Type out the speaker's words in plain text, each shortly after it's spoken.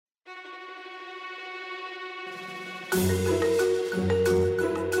Welcome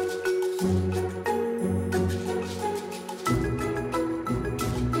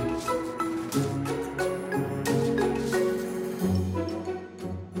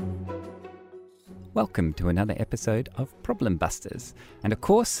to another episode of Problem Busters. And of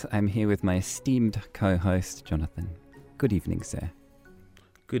course, I'm here with my esteemed co-host, Jonathan. Good evening, sir.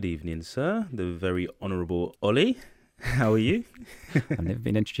 Good evening, sir. The very honourable Ollie. How are you? I've never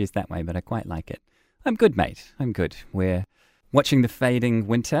been introduced that way, but I quite like it. I'm good, mate. I'm good. We're watching the fading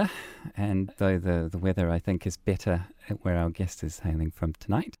winter, and though the weather, I think, is better at where our guest is hailing from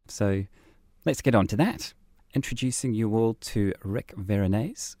tonight. So let's get on to that. Introducing you all to Rick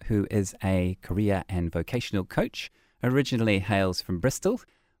Veronese, who is a career and vocational coach, originally hails from Bristol,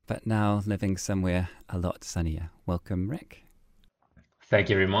 but now living somewhere a lot sunnier. Welcome, Rick.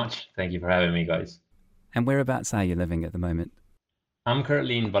 Thank you very much. Thank you for having me, guys. And whereabouts are you living at the moment? I'm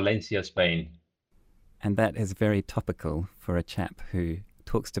currently in Valencia, Spain. And that is very topical for a chap who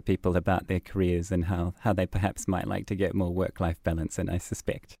talks to people about their careers and how they perhaps might like to get more work-life balance, and I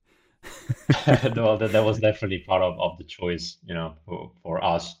suspect. Well, that was definitely part of the choice, for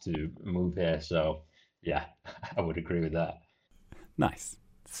us to move here. So, yeah, I would agree with that. Nice.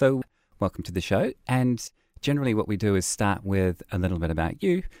 So, welcome to the show. And generally what we do is start with a little bit about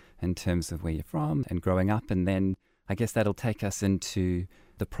you in terms of where you're from and growing up. And then I guess that'll take us into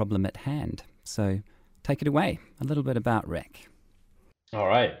the problem at hand. So, take it away. A little bit about Rick. All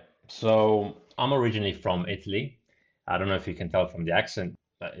right. So, I'm originally from Italy. I don't know if you can tell from the accent.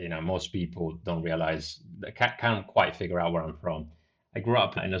 But, most people don't realize, they can't quite figure out where I'm from. I grew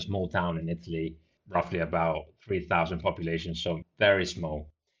up in a small town in Italy, roughly about 3,000 population, so very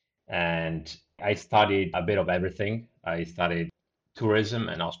small. And I studied a bit of everything. I studied tourism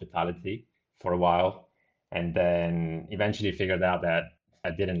and hospitality for a while, and then eventually figured out that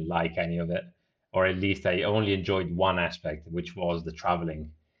I didn't like any of it, or at least I only enjoyed one aspect, which was the traveling.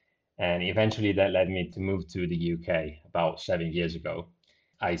 And eventually that led me to move to the UK about 7 years ago.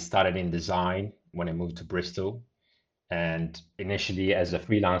 I started in design when I moved to Bristol, and initially as a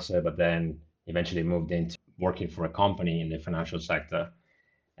freelancer, but then eventually moved into working for a company in the financial sector.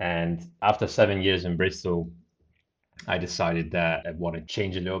 And after 7 years in Bristol, I decided that I want to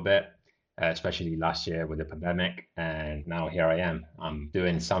change a little bit, especially last year with the pandemic. And now here I am. I'm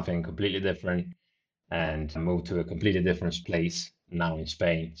doing something completely different and moved to a completely different place now in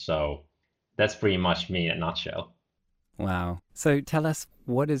Spain. So that's pretty much me in a nutshell. Wow. So tell us,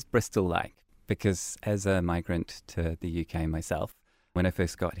 what is Bristol like? Because as a migrant to the UK myself, when I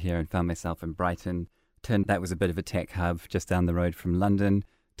first got here and found myself in Brighton, turned that was a bit of a tech hub just down the road from London.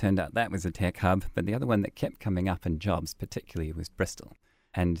 Turned out that was a tech hub, but the other one that kept coming up in jobs particularly was Bristol.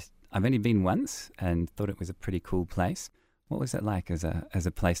 And I've only been once and thought it was a pretty cool place. What was it like as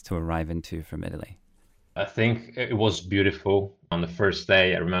a place to arrive into from Italy? I think it was beautiful. On the first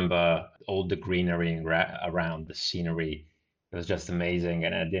day, I remember all the greenery around the scenery. It was just amazing,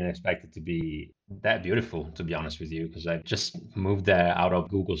 and I didn't expect it to be that beautiful, to be honest with you, because I just moved there out of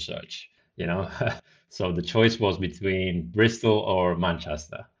Google search. So the choice was between Bristol or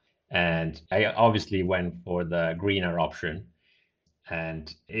Manchester, and I obviously went for the greener option,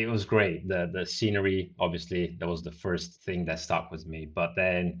 and it was great. The scenery, obviously, that was the first thing that stuck with me. But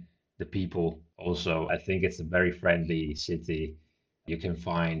then the people also, I think it's a very friendly city. You can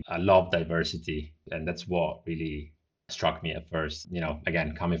find a lot of diversity, and that's what really struck me at first.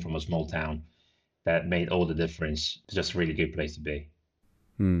 Again, coming from a small town, that made all the difference. It's just a really good place to be.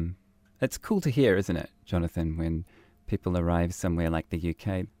 It's cool to hear, isn't it, Jonathan, when people arrive somewhere like the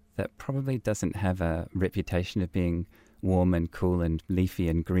UK that probably doesn't have a reputation of being warm and cool and leafy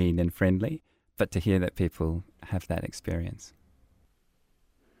and green and friendly, but to hear that people have that experience.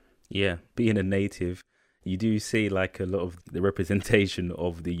 Yeah, being a native, you do see like a lot of the representation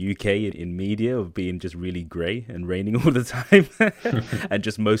of the UK in media of being just really grey and raining all the time and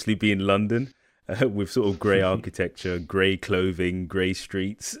just mostly being London. With sort of grey architecture, grey clothing, grey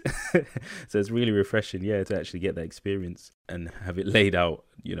streets. So it's really refreshing, to actually get that experience and have it laid out,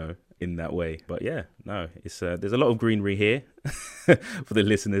 in that way. But it's there's a lot of greenery here for the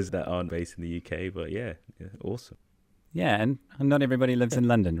listeners that aren't based in the UK. But awesome. Yeah, and not everybody lives in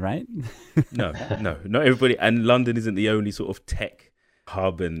London, right? No, not everybody. And London isn't the only sort of tech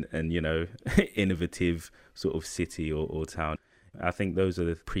hub and innovative sort of city or town. I think those are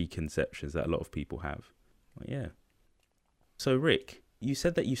the preconceptions that a lot of people have. Yeah. So, Rick, you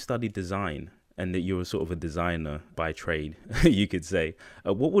said that you studied design and that you were sort of a designer by trade, you could say.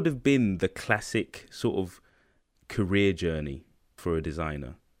 What would have been the classic sort of career journey for a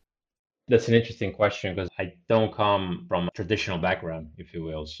designer? That's an interesting question because I don't come from a traditional background, if you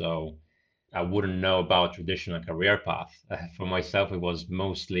will. So I wouldn't know about traditional career path. For myself, it was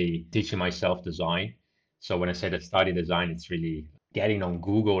mostly teaching myself design. So when I say that study design, it's really getting on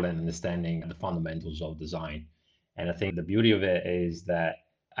Google and understanding the fundamentals of design. And I think the beauty of it is that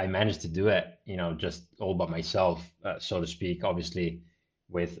I managed to do it, just all by myself, so to speak, obviously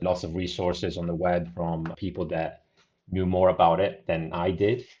with lots of resources on the web from people that knew more about it than I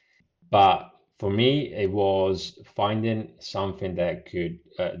did. But for me, it was finding something that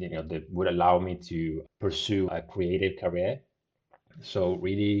that would allow me to pursue a creative career. So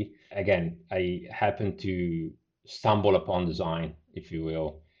really, again, I happened to stumble upon design, if you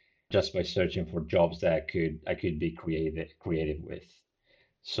will, just by searching for jobs that I could be creative with.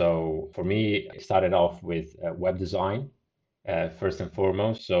 So for me, I started off with web design first and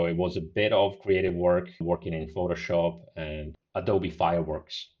foremost. So it was a bit of creative work, working in Photoshop and Adobe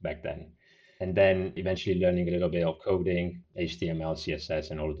Fireworks back then. And then eventually learning a little bit of coding, HTML, CSS,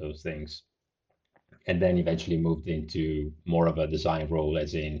 and all of those things. And then eventually moved into more of a design role,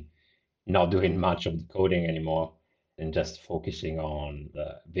 as in not doing much of the coding anymore and just focusing on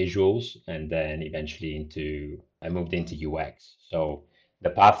the visuals. And then eventually I moved into UX. So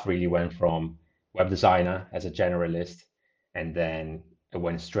the path really went from web designer as a generalist, and then I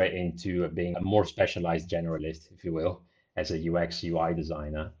went straight into being a more specialized generalist, if you will, as a UX UI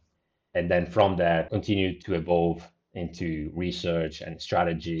designer. And then from there, continued to evolve into research and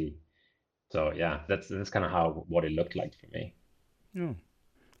strategy. So yeah, that's kind of how what it looked like for me. Oh,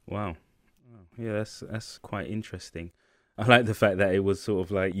 wow. Yeah, that's quite interesting. I like the fact that it was sort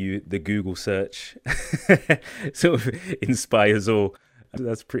of like the Google search sort of inspires all.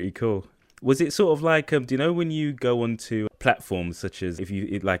 That's pretty cool. Was it sort of like, do you know when you go onto platforms such as if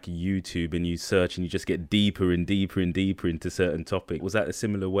you like YouTube and you search and you just get deeper and deeper and deeper into certain topic? Was that a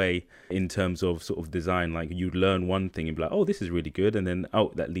similar way in terms of sort of design? Like you'd learn one thing and be like, oh, this is really good. And then,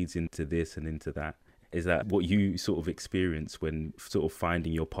 oh, that leads into this and into that. Is that what you sort of experience when sort of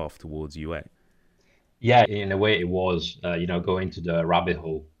finding your path towards UX? Yeah, in a way it was, going to the rabbit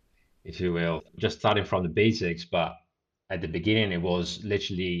hole, if you will, just starting from the basics. But at the beginning, it was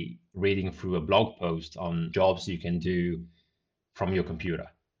literally reading through a blog post on jobs you can do from your computer,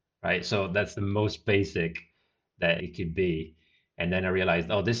 right? So that's the most basic that it could be. And then I realized,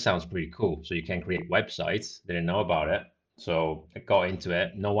 oh, this sounds pretty cool. So you can create websites. Didn't know about it. So I got into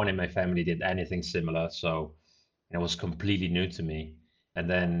it. No one in my family did anything similar. So it was completely new to me. And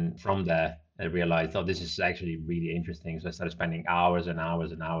then from there, I realized, oh, this is actually really interesting. So I started spending hours and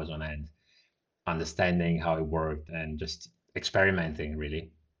hours and hours on end, understanding how it worked and just experimenting,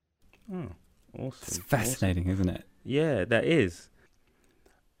 really. Oh, It's awesome. Awesome. fascinating, isn't it? Yeah, that is.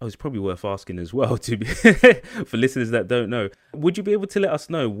 Oh, it's probably worth asking as well to be for listeners that don't know. Would you be able to let us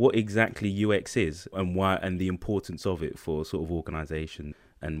know what exactly UX is and why and the importance of it for sort of organization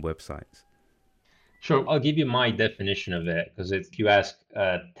and websites? Sure, I'll give you my definition of it because if you ask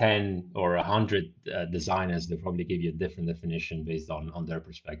 10 or 100 designers, they'll probably give you a different definition based on their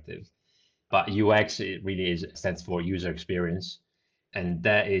perspective. But UX, it really stands for user experience. And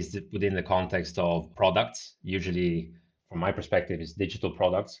that is within the context of products. Usually, from my perspective, it's digital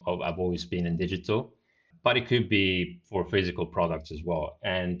products. I've always been in digital, but it could be for physical products as well.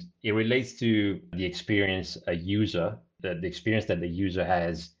 And it relates to the experience a user, the experience that the user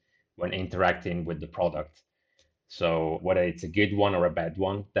has when interacting with the product. So whether it's a good one or a bad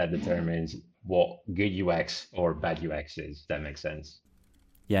one, that determines what good UX or bad UX is. That makes sense.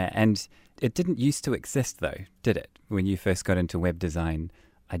 Yeah, and it didn't used to exist though, did it? When you first got into web design,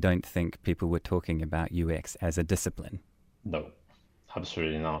 I don't think people were talking about UX as a discipline. No,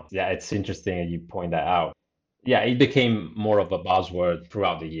 absolutely not. Yeah, it's interesting that you point that out. Yeah, it became more of a buzzword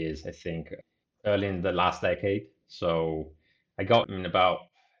throughout the years, I think, early in the last decade. So I got in about,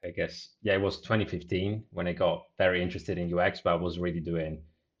 I guess, yeah, it was 2015 when I got very interested in UX, but I was really doing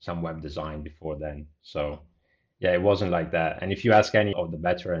some web design before then. So yeah, it wasn't like that. And if you ask any of the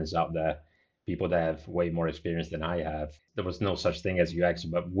veterans out there, people that have way more experience than I have, there was no such thing as UX,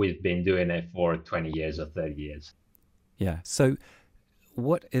 but we've been doing it for 20 years or 30 years. Yeah. So,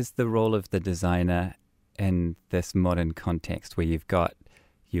 what is the role of the designer in this modern context where you've got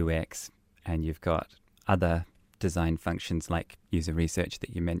UX and you've got other design functions like user research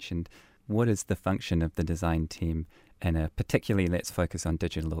that you mentioned? What is the function of the design team in a particularly, let's focus on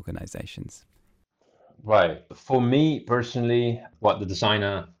digital organizations? Right. For me personally, what the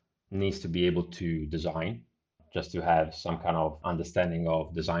designer needs to be able to design, just to have some kind of understanding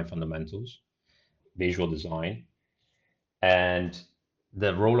of design fundamentals, visual design. And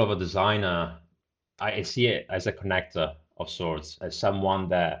the role of a designer, I see it as a connector of sorts, as someone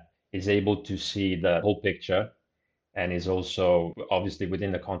that is able to see the whole picture and is also obviously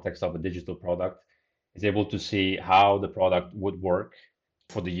within the context of a digital product, is able to see how the product would work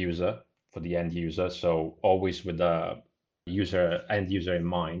for the user, for the end user. So always with the end user in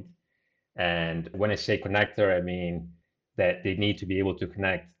mind. And when I say connector, I mean that they need to be able to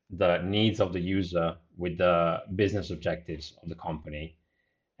connect the needs of the user with the business objectives of the company.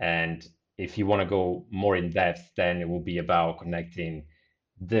 And if you want to go more in depth, then it will be about connecting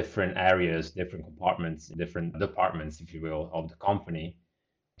different areas, different compartments, different departments, if you will, of the company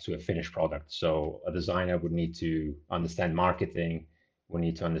to a finished product. So a designer would need to understand marketing, we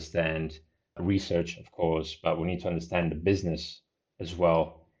need to understand research, of course, but we need to understand the business as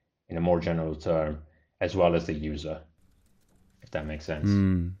well in a more general term, as well as the user, if that makes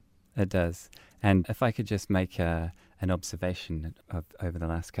sense. It does. And if I could just make an observation of over the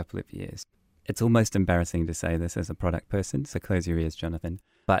last couple of years, it's almost embarrassing to say this as a product person, so close your ears, Jonathan.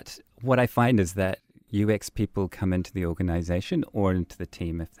 But what I find is that UX people come into the organization or into the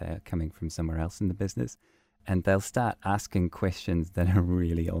team if they're coming from somewhere else in the business, and they'll start asking questions that are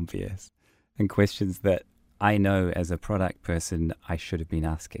really obvious and questions that I know as a product person I should have been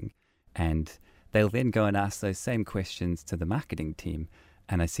asking. And they'll then go and ask those same questions to the marketing team.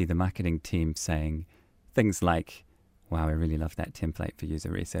 And I see the marketing team saying things like, wow, I really love that template for user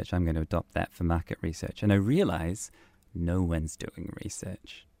research. I'm going to adopt that for market research. And I realize no one's doing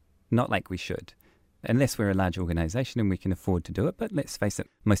research. Not like we should. Unless we're a large organization and we can afford to do it. But let's face it,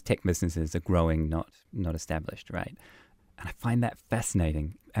 most tech businesses are growing, not established, right? And I find that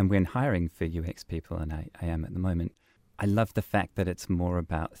fascinating. And when hiring for UX people, and I am at the moment, I love the fact that it's more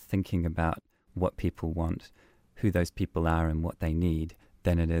about thinking about what people want, who those people are and what they need,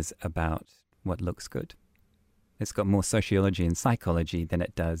 than it is about what looks good. It's got more sociology and psychology than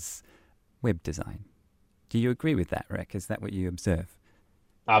it does web design. Do you agree with that, Rick? Is that what you observe?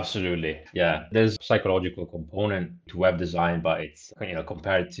 Absolutely. Yeah. There's a psychological component to web design, but it's,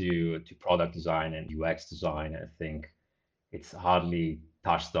 compared to product design and UX design, I think it's hardly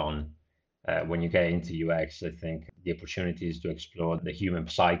touched on. When you get into UX, I think the opportunities to explore the human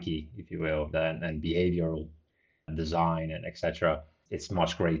psyche, if you will, and behavioral design and etc. It's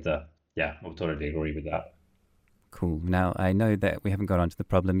much greater. Yeah, I would totally agree with that. Cool. Now, I know that we haven't got onto the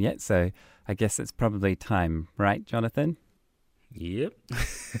problem yet, so I guess it's probably time, right, Jonathan? Yep.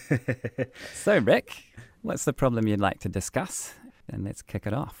 So, Rick, what's the problem you'd like to discuss? And let's kick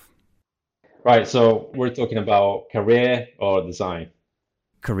it off. Right. So we're talking about career or design.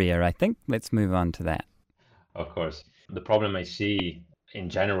 Career, I think. Let's move on to that. Of course. The problem I see in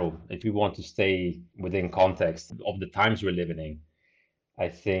general, if we want to stay within context of the times we're living in, I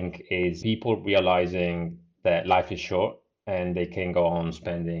think is people realizing that life is short and they can go on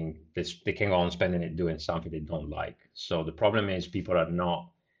spending it doing something they don't like. So the problem is people are not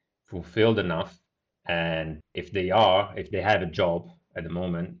fulfilled enough. And if they have a job at the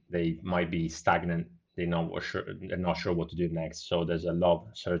moment, they might be stagnant. They're not sure what to do next. So there's a lot of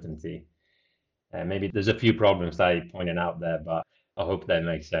uncertainty. And maybe there's a few problems that I pointed out there, but I hope that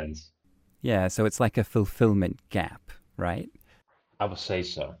makes sense. Yeah, so it's like a fulfillment gap, right? I would say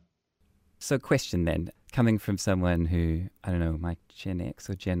so. So, question then, coming from someone who, I don't know, am I Gen X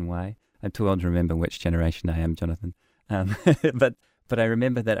or Gen Y? I'm too old to remember which generation I am, Jonathan. Um, but I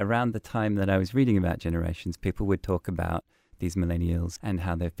remember that around the time that I was reading about generations, people would talk about these millennials and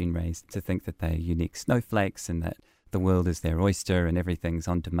how they've been raised to think that they're unique snowflakes and that the world is their oyster and everything's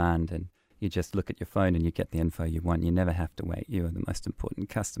on demand and you just look at your phone and you get the info you want. You never have to wait. You are the most important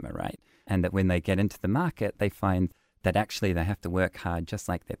customer, right? And that when they get into the market, they find that actually they have to work hard just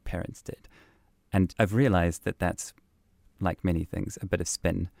like their parents did. And I've realized that that's, like many things, a bit of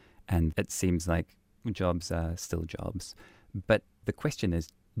spin. And it seems like jobs are still jobs. But the question is,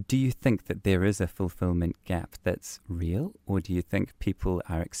 do you think that there is a fulfillment gap that's real? Or do you think people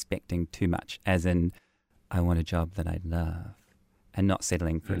are expecting too much? As in, I want a job that I love and not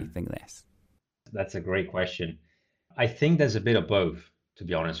settling for anything less. That's a great question. I think there's a bit of both, to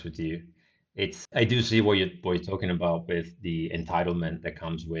be honest with you. I do see what you're talking about with the entitlement that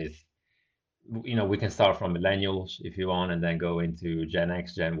comes with, we can start from millennials if you want, and then go into Gen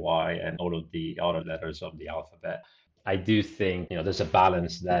X, Gen Y, and all of the other letters of the alphabet. I do think, there's a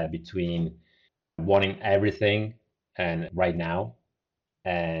balance there between wanting everything and right now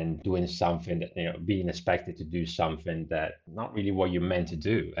and doing something that, being expected to do something that not really what you're meant to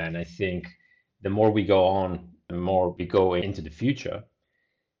do. And I think the more we go on, the more we go into the future,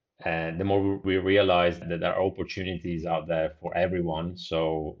 and the more we realize that there are opportunities out there for everyone.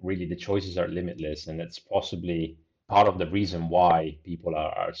 So really the choices are limitless. And that's possibly part of the reason why people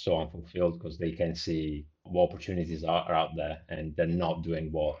are so unfulfilled, because they can see what opportunities are out there and they're not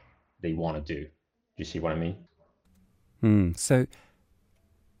doing what they want to do. Do you see what I mean? So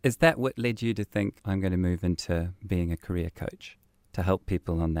is that what led you to think I'm going to move into being a career coach to help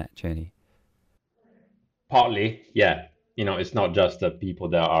people on that journey? Partly, yeah. It's not just the people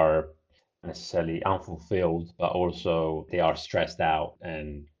that are necessarily unfulfilled, but also they are stressed out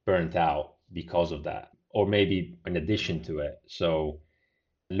and burnt out because of that, or maybe in addition to it. So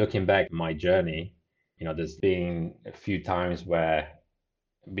looking back at my journey, there's been a few times where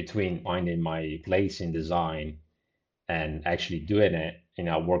between finding my place in design and actually doing it,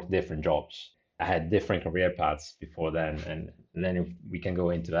 I worked different jobs. I had different career paths before then, and then we can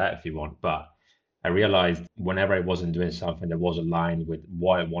go into that if you want. But I realized whenever I wasn't doing something that was aligned with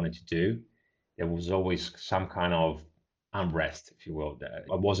what I wanted to do, there was always some kind of unrest, if you will. That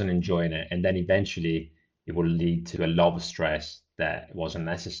I wasn't enjoying it, and then eventually it would lead to a lot of stress that wasn't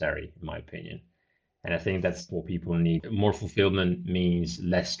necessary, in my opinion. And I think that's what people need. More fulfillment means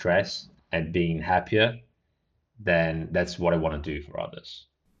less stress and being happier, then that's what I want to do for others.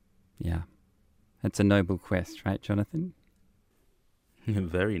 Yeah. It's a noble quest, right, Jonathan?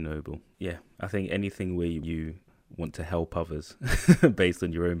 Very noble. Yeah, I think anything where you want to help others based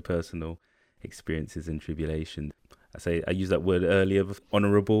on your own personal experiences and tribulations. I used that word earlier,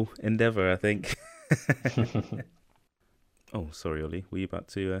 honourable endeavour, I think. Oh, sorry, Ollie. Were you about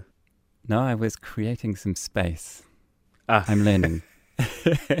to... No, I was creating some space. Ah. I'm learning.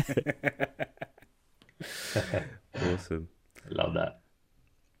 Awesome. Love that.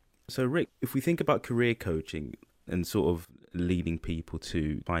 So, Rick, if we think about career coaching and sort of leading people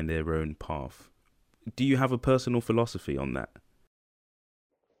to find their own path, do you have a personal philosophy on that?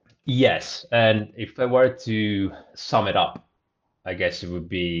 Yes. And if I were to sum it up, I guess it would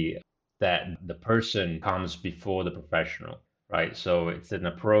be that the person comes before the professional, right? So it's an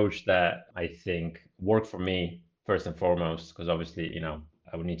approach that I think worked for me first and foremost, because obviously,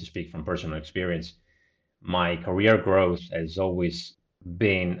 I would need to speak from personal experience. My career growth has always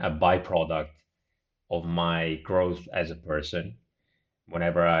been a byproduct of my growth as a person.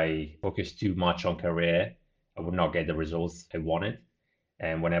 Whenever I focused too much on career, I would not get the results I wanted.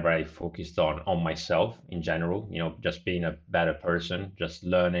 And whenever I focused on myself in general, just being a better person, just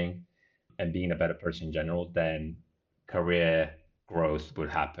learning and being a better person in general, then career growth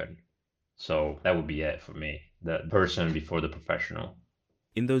would happen. So that would be it for me, the person before the professional.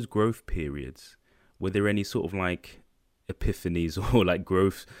 In those growth periods, were there any sort of like epiphanies or like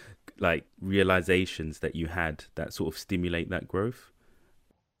growth, like realizations that you had that sort of stimulate that growth?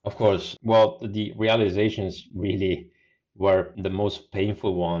 Of course. Well, the realizations really were the most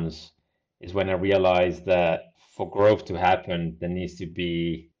painful ones is when I realized that for growth to happen, there needs to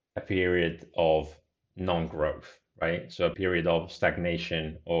be a period of non-growth, right? So a period of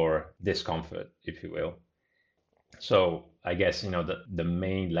stagnation or discomfort, if you will. So I guess, the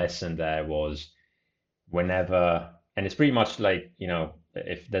main lesson there was whenever, and it's pretty much like,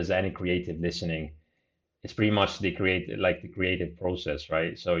 if there's any creative listening, it's pretty much the creative process,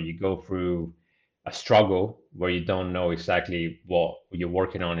 right? So you go through a struggle where you don't know exactly what you're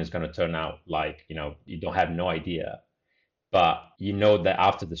working on is going to turn out like, you don't have no idea, but you know that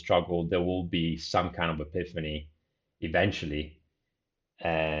after the struggle there will be some kind of epiphany eventually.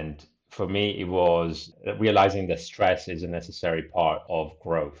 And for me it was realizing that stress is a necessary part of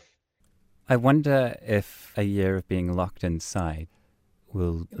growth. I wonder if a year of being locked inside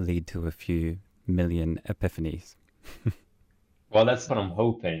will lead to a few million epiphanies. Well, that's what I'm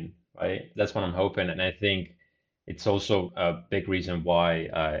hoping, right? That's what I'm hoping. And I think it's also a big reason why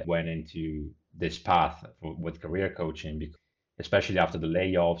I went into this path with career coaching, because especially after the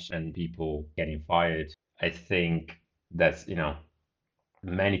layoffs and people getting fired, I think that,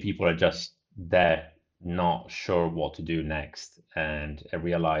 many people are just there, not sure what to do next. And I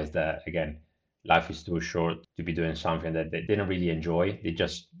realized that, again, life is too short to be doing something that they didn't really enjoy. They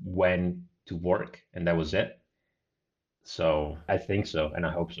just went to work and that was it. So I think so, and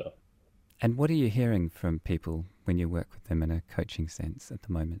I hope so. And what are you hearing from people when you work with them in a coaching sense at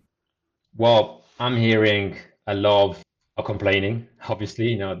the moment? Well, I'm hearing a lot of complaining.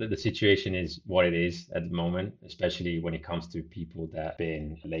 Obviously, the situation is what it is at the moment, especially when it comes to people that have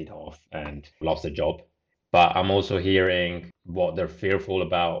been laid off and lost their job. But I'm also hearing what they're fearful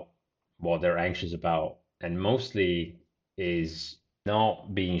about, what they're anxious about, and mostly is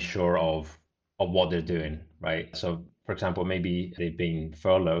not being sure of what they're doing, right? So, for example, maybe they've been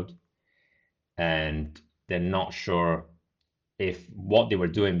furloughed and they're not sure if what they were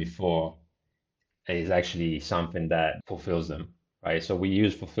doing before is actually something that fulfills them, right? So we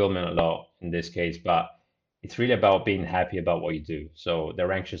use fulfillment a lot in this case, but it's really about being happy about what you do. So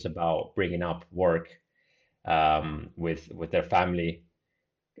they're anxious about bringing up work with their family,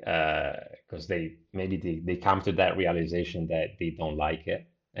 because they come to that realization that they don't like it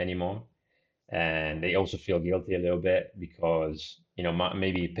anymore, and they also feel guilty a little bit because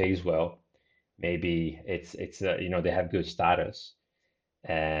maybe it pays well, maybe it's they have good status,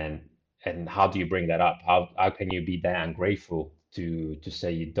 and how do you bring that up? How can you be that ungrateful to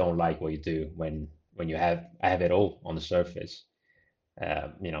say you don't like what you do when you have it all on the surface?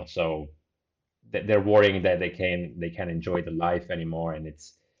 So they're worrying that they can't enjoy the life anymore, and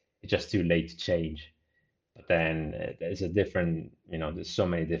it's just too late to change. But then there's a different, there's so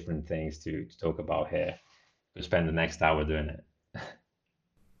many different things to talk about here. We spend the next hour doing it.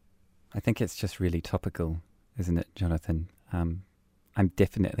 I think it's just really topical, isn't it, Jonathan? I'm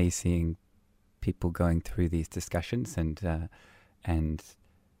definitely seeing people going through these discussions, and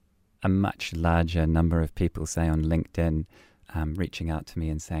a much larger number of people, say on LinkedIn, reaching out to me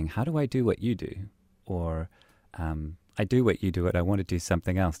and saying, "How do I do what you do?" Or "I do what you do, and I want to do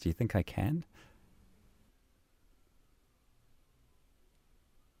something else. Do you think I can?"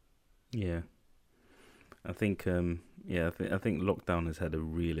 Yeah, I think I think lockdown has had a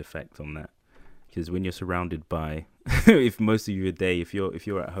real effect on that, because when you're surrounded by, if most of your day, if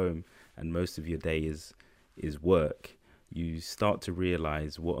you're at home and most of your day is work, you start to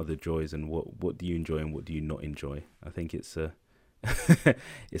realize what are the joys and what do you enjoy and what do you not enjoy. I think it's a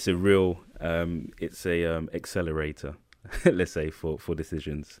it's a real accelerator, let's say, for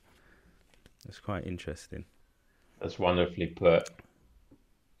decisions. It's quite interesting. That's wonderfully put.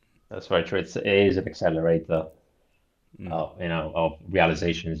 That's very true. It is an accelerator of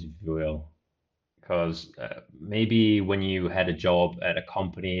realizations, if you will. Because maybe when you had a job at a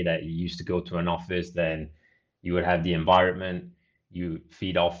company that you used to go to an office, then you would have the environment, you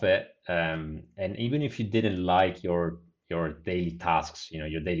feed off it, and even if you didn't like your daily tasks,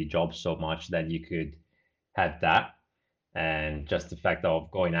 your daily job so much, then you could have that, and just the fact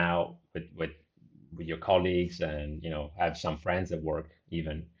of going out with your colleagues and have some friends at work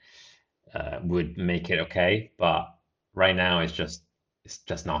even would make it okay. But right now it's just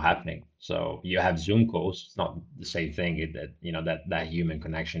not happening. So you have Zoom calls. It's not the same thing. That human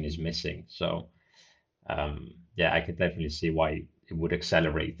connection is missing. So yeah, I could definitely see why it would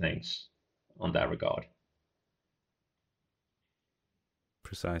accelerate things on that regard.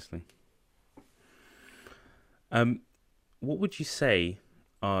 Precisely. What would you say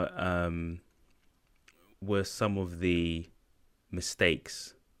are were some of the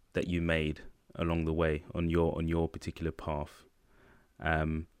mistakes that you made along the way on your particular path?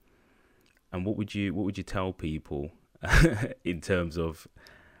 And what would you tell people in terms of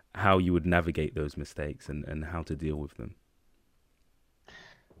how you would navigate those mistakes and how to deal with them?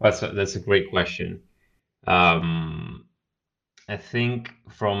 That's a great question. Um, I think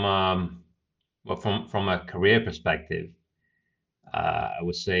from a career perspective, I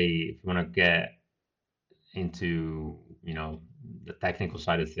would say if you want to get into the technical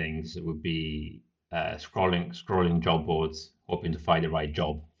side of things, it would be scrolling job boards, hoping to find the right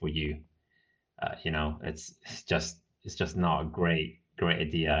job for you. It's just not a great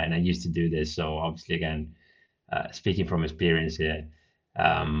idea. And I used to do this, so obviously again, speaking from experience here,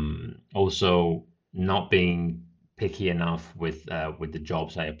 also not being picky enough with the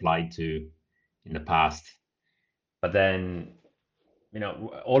jobs I applied to in the past. But then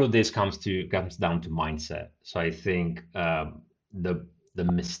all of this comes down to mindset. So I think the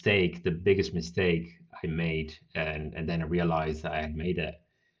biggest mistake I made, and then I realized that I had made it,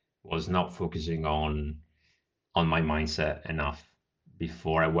 was not focusing on my mindset enough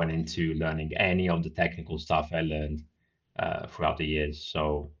before I went into learning any of the technical stuff I learned throughout the years.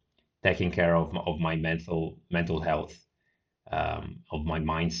 So taking care of my mental health, of my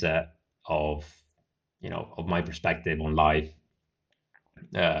mindset, of of my perspective on life,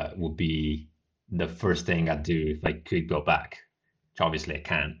 would be the first thing I'd do if I could go back. Which obviously I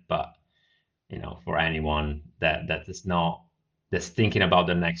can't, but for anyone that is not that's thinking about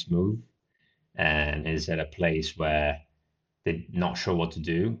the next move and is at a place where they're not sure what to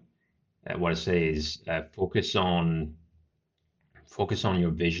do, what I say is focus on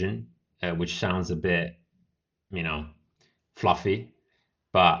your vision, which sounds a bit you know fluffy,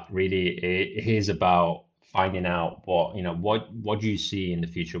 but really it is about finding out what do you see in the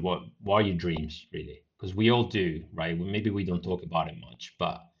future, what are your dreams really, because we all do, right? Maybe we don't talk about it much,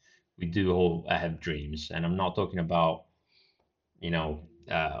 but we do all have dreams. And I'm not talking about you know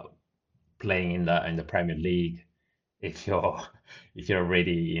uh, playing in the Premier League if you're if you're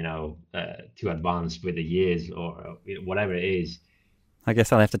already too advanced with the years, or whatever it is. I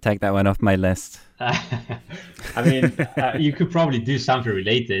guess I'll have to take that one off my list. I mean, you could probably do something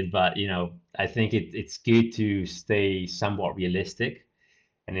related, but I think it's good to stay somewhat realistic.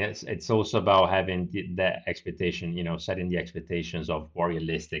 And it's also about having that expectation, setting the expectations of what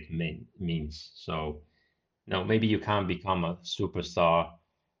realistic means. So, maybe you can't become a superstar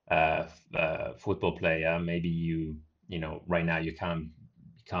football player. Maybe right now you can't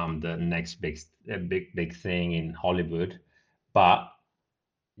become the next big thing in Hollywood, but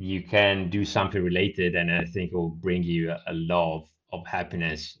you can do something related, and I think it will bring you a lot of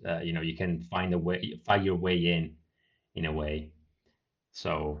happiness. You can find your way in a way.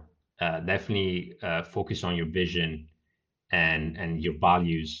 So definitely focus on your vision and your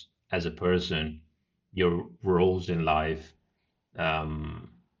values as a person, your roles in life, um,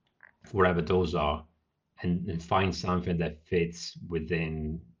 whatever those are, and find something that fits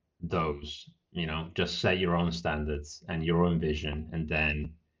within those. Just set your own standards and your own vision, and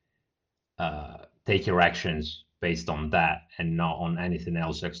then take your actions based on that and not on anything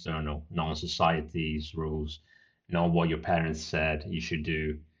else external, not on society's rules, not what your parents said you should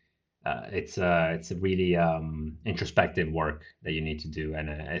do. It's a really introspective work that you need to do, and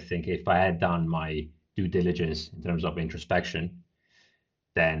I think if I had done my due diligence in terms of introspection,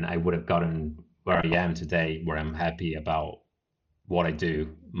 then I would have gotten where I am today, where I'm happy about what I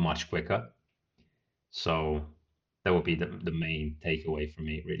do much quicker. So that would be the main takeaway for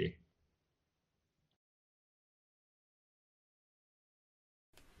me, really.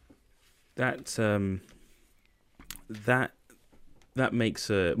 That that that makes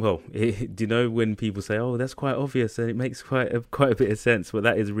well. Do you know when people say, "Oh, that's quite obvious," and it makes quite a bit of sense. But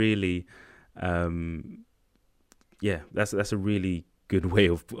that is really, yeah, that's a really good way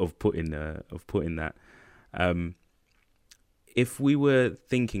of putting that. Um, if we were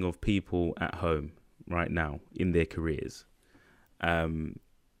thinking of people at home right now in their careers,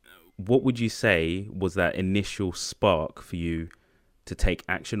 what would you say was that initial spark for you to take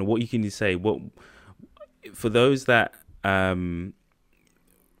action, or what you can say? What for those that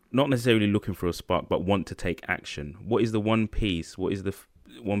not necessarily looking for a spark, but want to take action? What is the one piece? What is the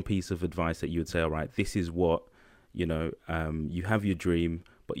one piece of advice that you would say? All right, this is what you have your dream,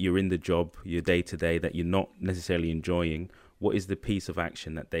 but you're in the job, your day to day that you're not necessarily enjoying. What is the piece of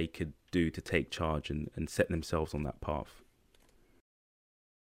action that they could do to take charge and set themselves on that path?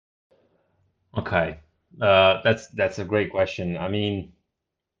 Okay, that's a great question. I mean,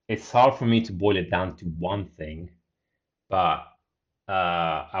 it's hard for me to boil it down to one thing, but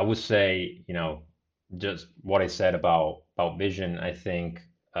I would say, just what I said about vision. I think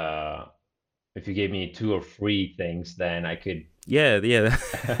if you gave me two or three things, then I could Yeah.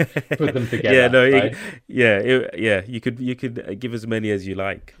 put them Yeah, together, no, right? yeah. You could give as many as you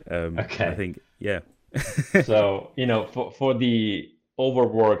like. I Okay. think, yeah. So, for the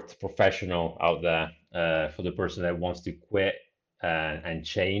overworked professional out there, for the person that wants to quit and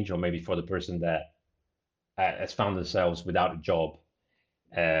change, or maybe for the person that has found themselves without a job,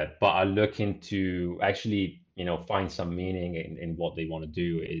 but are looking to actually, find some meaning in what they want to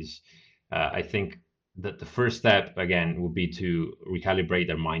do, is I think that the first step, again, would be to recalibrate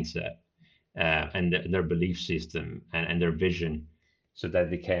their mindset and their belief system and their vision, so that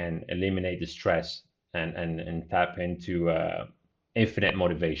they can eliminate the stress and tap into infinite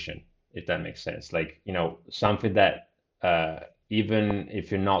motivation, if that makes sense. Like, something that even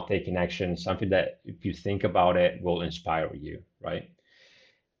if you're not taking action, something that if you think about it will inspire you, right?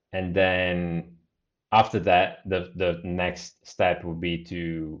 And then after that, the next step would be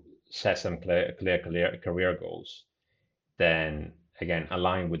to set some clear career goals. Then again,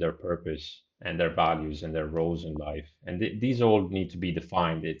 align with their purpose and their values and their roles in life. And these all need to be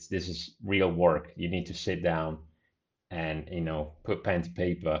defined. This is real work. You need to sit down and put pen to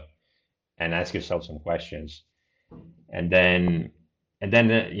paper and ask yourself some questions. And then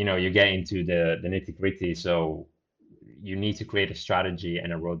you get into the nitty gritty. So you need to create a strategy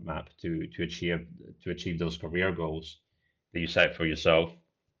and a roadmap to achieve those career goals that you set for yourself.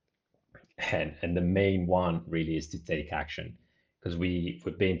 And the main one really is to take action, because we've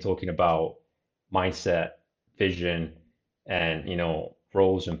been talking about mindset, vision, and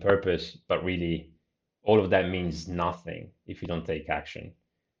roles and purpose, but really all of that means nothing if you don't take action.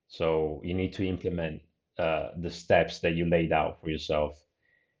 So you need to implement the steps that you laid out for yourself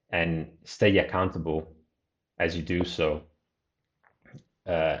and stay accountable as you do so.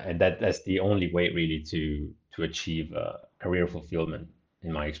 And that's the only way really to achieve career fulfillment,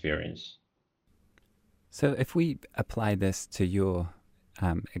 in my experience. So if we apply this to your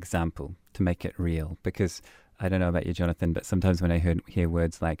example to make it real, because I don't know about you, Jonathan, but sometimes when I hear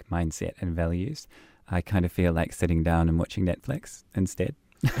words like mindset and values, I kind of feel like sitting down and watching Netflix instead.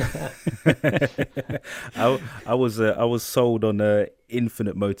 I was sold on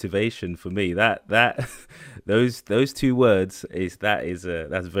infinite motivation for me. That those two words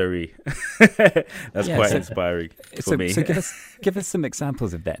that's very that's quite inspiring for me. So give us some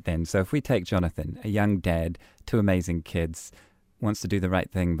examples of that then. So if we take Jonathan, a young dad, two amazing kids, wants to do the right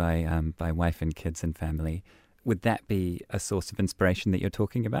thing by wife and kids and family. Would that be a source of inspiration that you're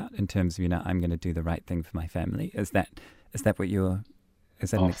talking about in terms of, I'm going to do the right thing for my family? Is that what you're? Is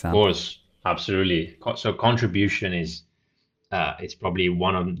that an example? Of course, absolutely. So contribution is it's probably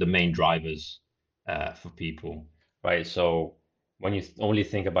one of the main drivers for people, right? So when you only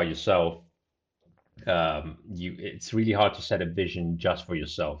think about yourself, it's really hard to set a vision just for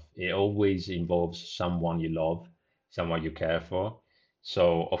yourself. It always involves someone you love, someone you care for.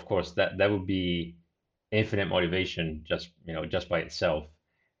 So of course that would be infinite motivation just by itself.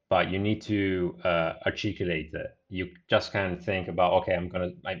 But you need to articulate it. You just can't think about, okay,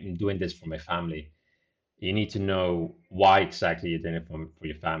 I'm doing this for my family. You need to know why exactly you're doing it for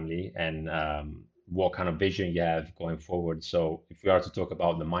your family, and what kind of vision you have going forward. So if we are to talk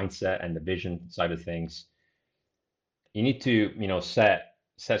about the mindset and the vision side of things, you need to, set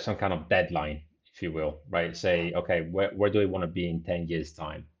some kind of deadline, if you will, right? Say, okay, where do I want to be in 10 years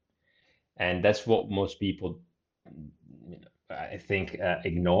time? And that's what most people, I think,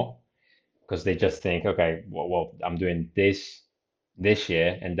 ignore, because they just think, okay, well, I'm doing this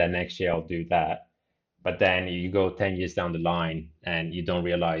year, and then next year I'll do that. But then you go 10 years down the line and you don't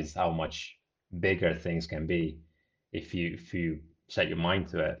realize how much bigger things can be if you set your mind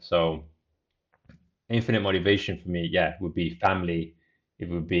to it. So infinite motivation for me, yeah, would be family. It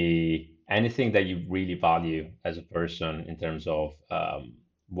would be anything that you really value as a person in terms of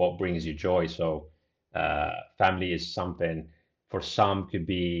what brings you joy. So family is something, for some could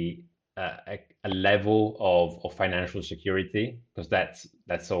be a level of financial security, because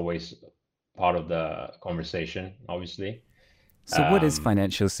that's always part of the conversation, obviously. So what is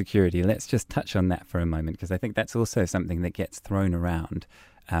financial security? Let's just touch on that for a moment, because I think that's also something that gets thrown around,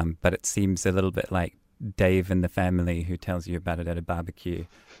 but it seems a little bit like Dave and the family who tells you about it at a barbecue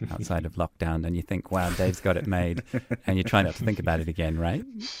outside of lockdown, and you think, wow, Dave's got it made, and you try not to think about it again, right?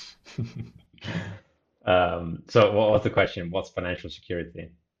 So what was the question? What's financial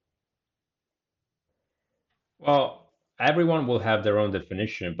security? Well, everyone will have their own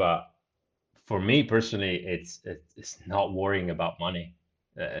definition, but for me personally, it's not worrying about money.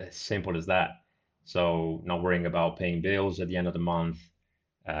 Simple as that. So not worrying about paying bills at the end of the month,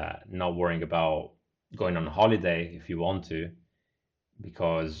 not worrying about going on a holiday if you want to,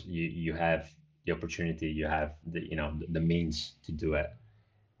 because you have the opportunity, you have the means to do it.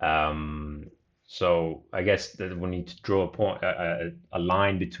 Um, so I guess that we need to draw a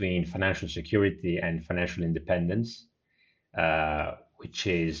line between financial security and financial independence, which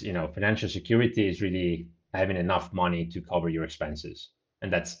is, financial security is really having enough money to cover your expenses,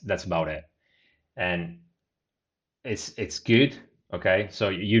 and that's about it. And it's good, okay? So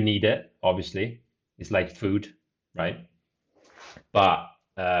you need it, obviously. It's like food, right? But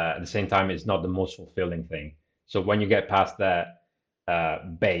at the same time, it's not the most fulfilling thing. So when you get past that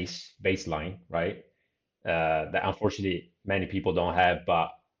baseline, right? That unfortunately many people don't have, but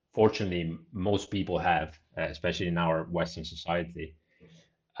fortunately most people have, especially in our Western society.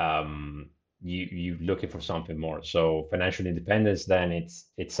 You looking for something more. So financial independence, then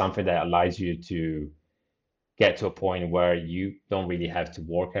it's something that allows you to get to a point where you don't really have to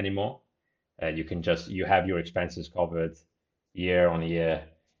work anymore. You have your expenses covered year on year,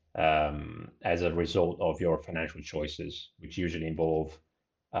 as a result of your financial choices, which usually involve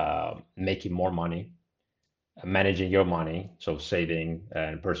making more money, managing your money, so saving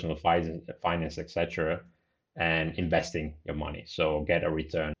and personal finance, etc., and investing your money, so get a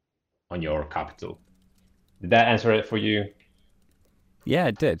return on your capital. Did that answer it for you? Yeah,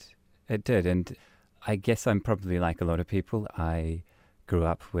 it did. It did. And I guess I'm probably like a lot of people. I grew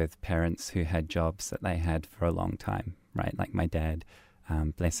up with parents who had jobs that they had for a long time, right? Like my dad,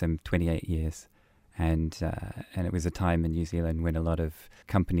 bless him, 28 years. And it was a time in New Zealand when a lot of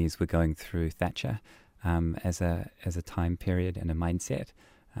companies were going through Thatcher, as a time period and a mindset.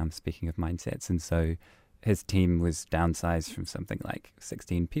 Speaking of mindsets, and so his team was downsized from something like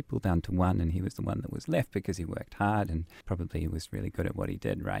 16 people down to one, and he was the one that was left because he worked hard and probably was really good at what he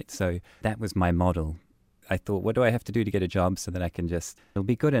did, right? So that was my model. I thought, what do I have to do to get a job so that it'll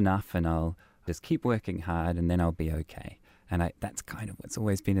be good enough, and I'll just keep working hard and then I'll be okay. And that's kind of what's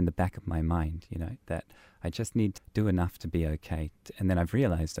always been in the back of my mind, that I just need to do enough to be okay. And then I've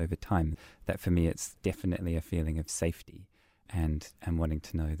realized over time that for me, it's definitely a feeling of safety and wanting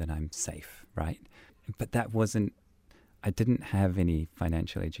to know that I'm safe, right? But I didn't have any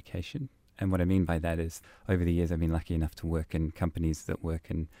financial education And what I mean by that is over the years I've been lucky enough to work in companies that work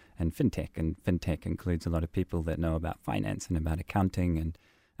in fintech, and fintech includes a lot of people that know about finance and about accounting,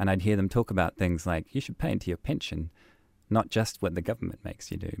 and I'd hear them talk about things like you should pay into your pension, not just what the government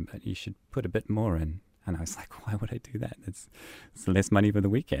makes you do, but you should put a bit more in. And I was like, why would I do that? It's less money for the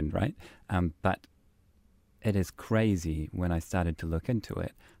weekend, right? But it is crazy when I started to look into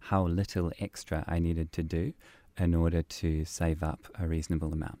it, how little extra I needed to do in order to save up a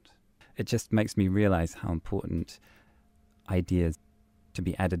reasonable amount. It just makes me realize how important ideas to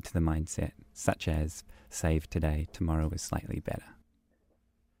be added to the mindset, such as save today, tomorrow is slightly better.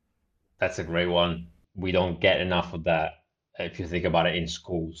 That's a great one. We don't get enough of that if you think about it in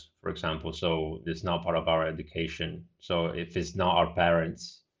schools, for example. So it's not part of our education. So if it's not our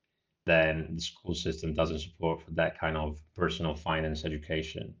parents, then the school system doesn't support for that kind of personal finance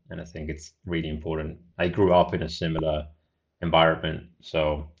education. And I think it's really important. I grew up in a similar environment.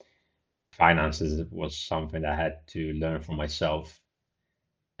 So finances was something that I had to learn for myself.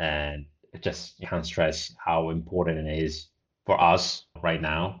 And it just can't stress how important it is for us right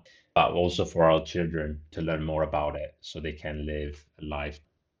now, but also for our children to learn more about it so they can live a life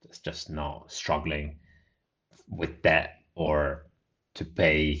that's just not struggling with debt or to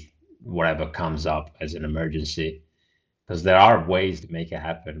pay whatever comes up as an emergency. Because there are ways to make it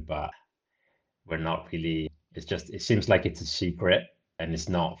happen, but we're not really, it's just, it seems like it's a secret and it's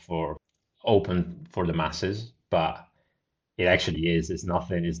not for open for the masses, but it actually is. It's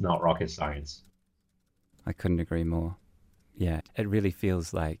nothing, it's not rocket science. I couldn't agree more. Yeah, it really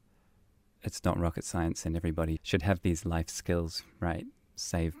feels like it's not rocket science and everybody should have these life skills, right?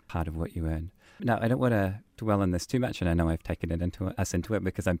 Save part of what you earn. Now, I don't want to dwell on this too much, and I know I've taken it into it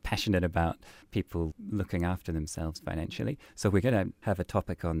because I'm passionate about people looking after themselves financially. So we're going to have a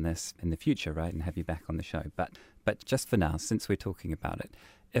topic on this in the future, right, and have you back on the show. But just for now, since we're talking about it,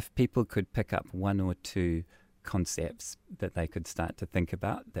 if people could pick up one or two concepts that they could start to think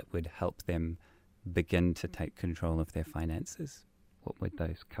about that would help them begin to take control of their finances, what would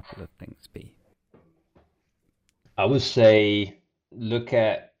those couple of things be? I would say look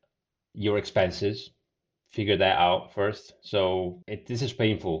at your expenses, figure that out first. So this is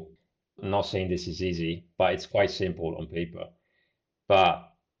painful. I'm not saying this is easy, but it's quite simple on paper. But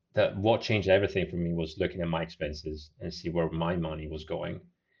what changed everything for me was looking at my expenses and see where my money was going.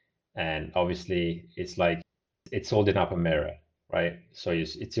 And obviously, it's like it's holding up a mirror, right? So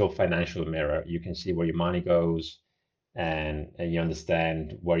it's your financial mirror. You can see where your money goes, and you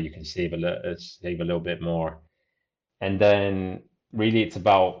understand where you can save a little bit more. And then really, it's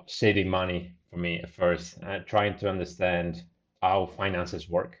about saving money for me at first, trying to understand how finances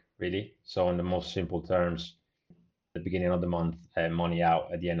work, really. So in the most simple terms, at the beginning of the month, money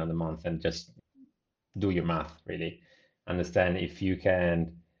out at the end of the month, and just do your math, really. Understand if you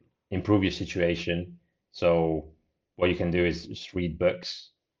can improve your situation. So what you can do is just read books,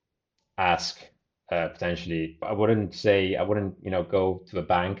 ask potentially. I wouldn't, go to a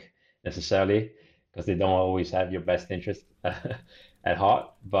bank necessarily because they don't always have your best interest at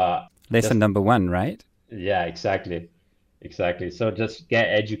heart. But lesson number one, right? Yeah, exactly. So just get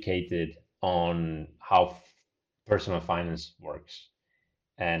educated on how personal finance works.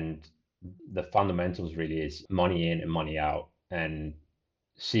 And the fundamentals really is money in and money out, and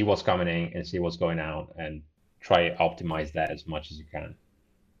see what's coming in and see what's going out, and try to optimize that as much as you can.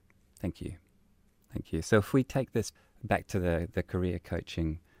 Thank you. So if we take this back to the career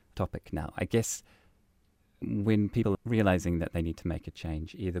coaching topic now, I guess when people are realizing that they need to make a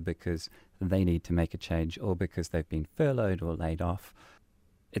change, either because they need to make a change or because they've been furloughed or laid off,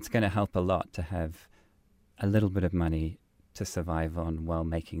 it's going to help a lot to have a little bit of money to survive on while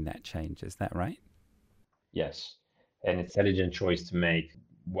making that change. Is that right? Yes. An intelligent choice to make,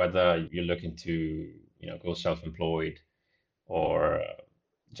 whether you're looking to, go self-employed or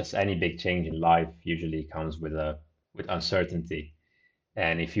just any big change in life usually comes with uncertainty.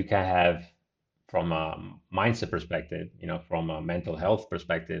 And if you can have, from a mindset perspective, from a mental health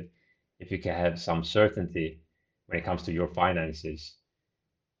perspective, if you can have some certainty when it comes to your finances,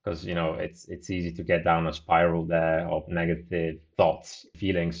 because it's easy to get down a spiral there of negative thoughts,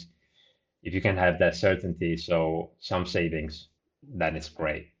 feelings. If you can have that certainty, so some savings, then it's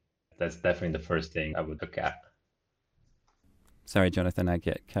great. That's definitely the first thing I would look at. Sorry, Jonathan, I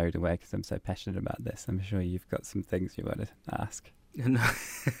get carried away because I'm so passionate about this. I'm sure you've got some things you want to ask.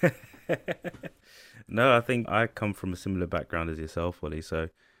 No, I think I come from a similar background as yourself, Wally. So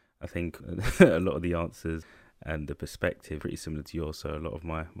I think a lot of the answers and the perspective pretty similar to yours. So a lot of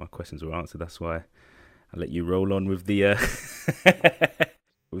my questions were answered. That's why I let you roll on with the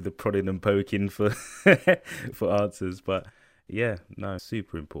with the prodding and poking for for answers. But Yeah, no,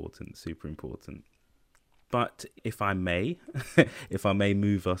 super important, super important. But if I may, if I may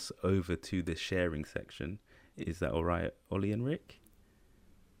move us over to the sharing section, is that all right, Ollie and Rick?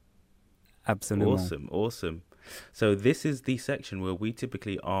 Absolutely. Awesome, awesome. So this is the section where we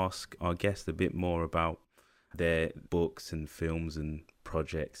typically ask our guests a bit more about their books and films and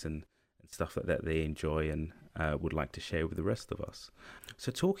projects and stuff like that they enjoy and would like to share with the rest of us.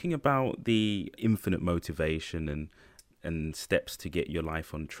 So talking about the infinite motivation and steps to get your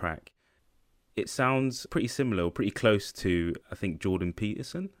life on track, it sounds pretty similar or pretty close to, I think, Jordan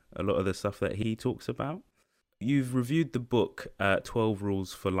Peterson, a lot of the stuff that he talks about. You've reviewed the book 12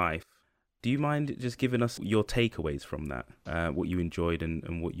 Rules for Life. Do you mind just giving us your takeaways from that, what you enjoyed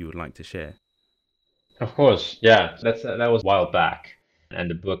and what you would like to share? Of course, yeah. That was a while back, and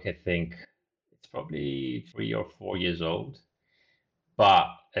the book, I think it's probably 3 or 4 years old. But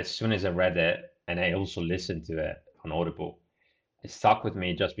as soon as I read it, and I also listened to it on Audible, it stuck with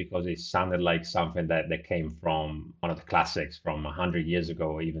me just because it sounded like something that came from one of the classics from 100 years ago,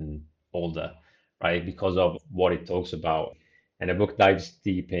 or even older, right? Because of what it talks about. And the book dives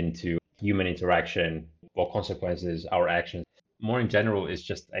deep into human interaction, what consequences our actions. More in general, it's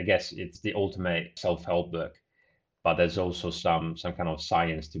just, I guess, it's the ultimate self-help book, but there's also some kind of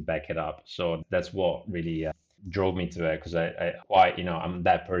science to back it up. So that's what really drove me to it, because I quite, I'm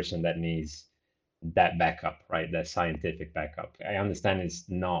that person that needs that backup, right? That scientific backup. I understand it's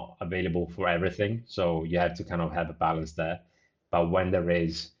not available for everything, so you have to kind of have a balance there. But when there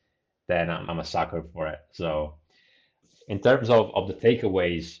is, then I'm a sucker for it. So in terms of the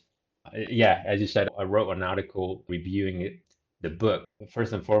takeaways, yeah, as you said, I wrote an article reviewing the book.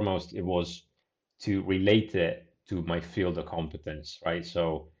 First and foremost, it was to relate it to my field of competence, right?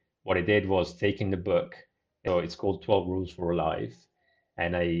 So what I did was taking the book, so it's called 12 Rules for Life,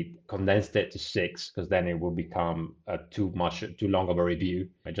 and I condensed it to six because then it will become too long of a review.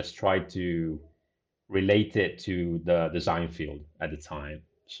 I just tried to relate it to the design field at the time.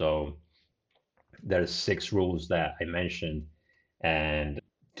 So there's six rules that I mentioned, and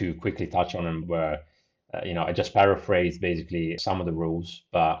to quickly touch on them, where I just paraphrased basically some of the rules,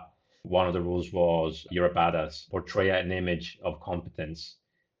 but one of the rules was you're a badass, portray an image of competence.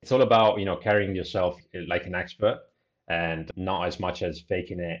 It's all about carrying yourself like an expert, and not as much as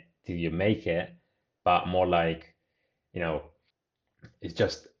faking it till you make it, but more like you know it's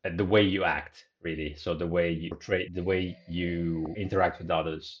just the way you act, really. So the way you portray, the way you interact with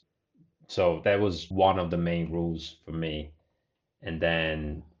others. So that was one of the main rules for me. And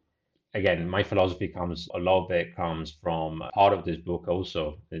then again, my philosophy comes, a lot of it comes from part of this book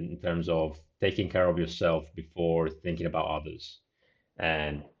also, in terms of taking care of yourself before thinking about others.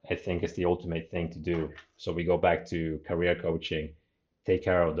 And I think it's the ultimate thing to do. So we go back to career coaching, take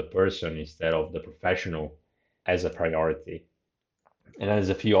care of the person instead of the professional as a priority. And then there's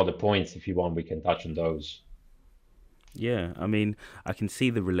a few other points, if you want, we can touch on those. Yeah, I mean, I can see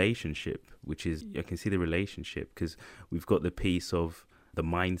the relationship, I can see the relationship because we've got the piece of the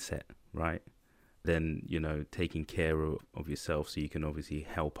mindset, right? Then, taking care of yourself so you can obviously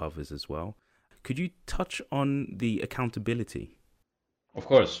help others as well. Could you touch on the accountability? Of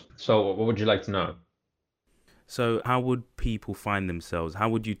course. So what would you like to know? So, how would people find themselves? How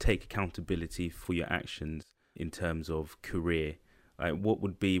would you take accountability for your actions in terms of career? Like, what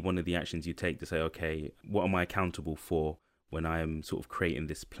would be one of the actions you take to say, okay, what am I accountable for when I am sort of creating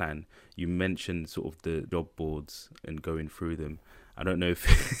this plan? You mentioned sort of the job boards and going through them. I don't know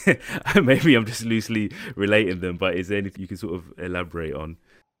if maybe I'm just loosely relating them, but is there anything you can sort of elaborate on?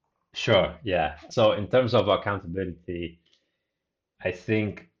 Sure, yeah. So in terms of accountability, I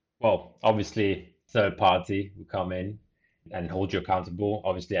think, well, obviously, third party will come in and hold you accountable.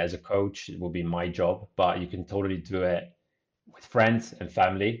 Obviously, as a coach, it will be my job, but you can totally do it with friends and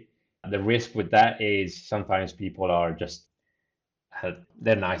family. The risk with that is sometimes people are just,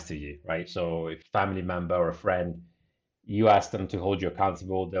 they're nice to you, right? So if family member or a friend, you ask them to hold you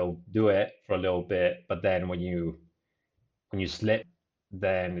accountable, they'll do it for a little bit, but then when you slip,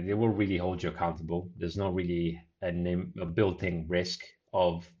 then they will really hold you accountable. There's not really a built-in risk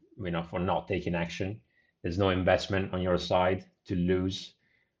of, for not taking action. There's no investment on your side to lose.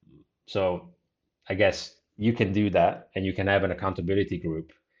 So I guess you can do that and you can have an accountability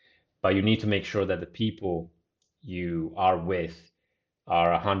group, but you need to make sure that the people you are with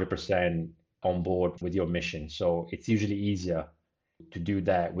are 100% on board with your mission. So it's usually easier to do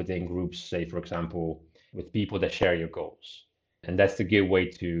that within groups, say, for example, with people that share your goals. And that's the good way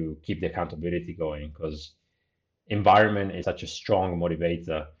to keep the accountability going, because environment is such a strong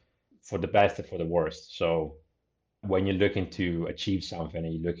motivator for the best and for the worst. So when you're looking to achieve something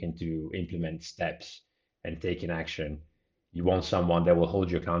and you're looking to implement steps and taking action, You want someone that will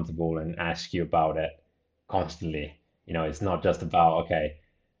hold you accountable and ask you about it constantly. It's not just about, okay,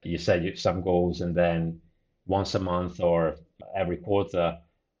 you set some goals and then once a month or every quarter,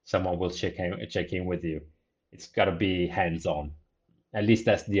 someone will check in with you. It's got to be hands-on. At least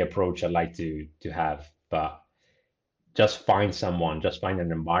that's the approach I like to have. But just find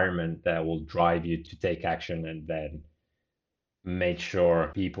an environment that will drive you to take action and then make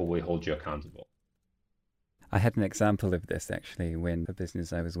sure people will hold you accountable. I had an example of this actually when the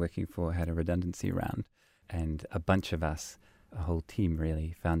business I was working for had a redundancy round, and a bunch of us, a whole team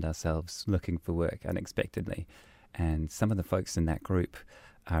really, found ourselves looking for work unexpectedly. And some of the folks in that group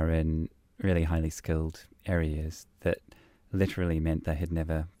are in really highly skilled areas that literally meant they had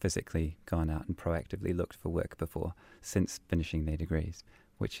never physically gone out and proactively looked for work before since finishing their degrees,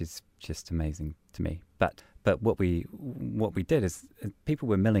 which is just amazing to me. But what we did is people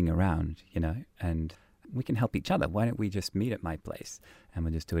were milling around, and we can help each other. Why don't we just meet at my place? And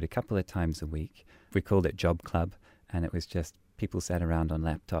we'll just do it a couple of times a week. We called it Job Club, and it was just people sat around on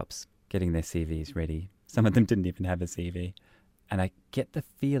laptops getting their CVs ready. Some of them didn't even have a CV. And I get the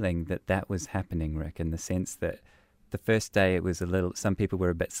feeling that that was happening, Rick, in the sense that the first day it was some people were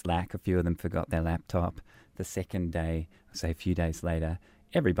a bit slack. A few of them forgot their laptop. The second day, say a few days later,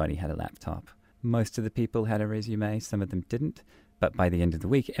 everybody had a laptop. Most of the people had a resume, some of them didn't. But by the end of the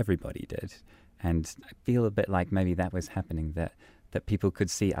week, everybody did. And I feel a bit like maybe that was happening, that people could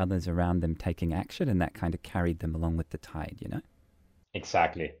see others around them taking action, and that kind of carried them along with the tide.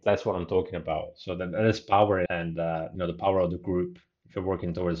 Exactly. That's what I'm talking about. So that is power and the power of the group. If you're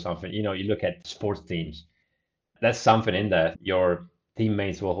working towards something, you look at sports teams. That's something in there. Your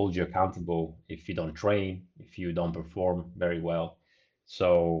teammates will hold you accountable if you don't train, if you don't perform very well.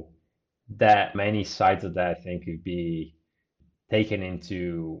 So that many sides of that I think could be taken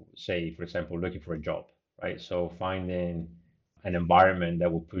into, say, for example, looking for a job, right? So finding an environment that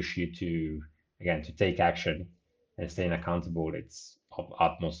will push you to, again, to take action and staying accountable, it's of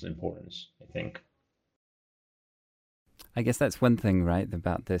utmost importance, I think. I guess that's one thing, right,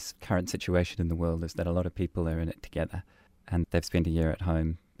 about this current situation in the world is that a lot of people are in it together, and they've spent a year at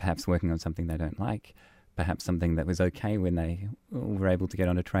home, perhaps working on something they don't like, perhaps something that was okay when they were able to get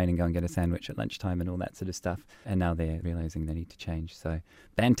on a train and go and get a sandwich at lunchtime and all that sort of stuff. And now they're realizing they need to change. So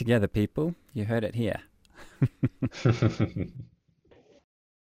band together, people. You heard it here.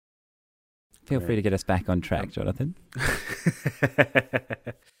 Feel free to get us back on track, Jonathan.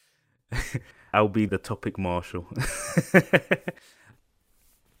 I'll be the topic marshal. Back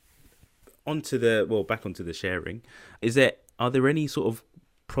onto the sharing. Are there any sort of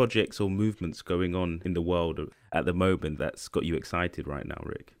projects or movements going on in the world at the moment that's got you excited right now,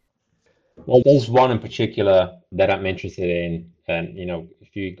 Rick? Well, there's one in particular that I'm interested in. And,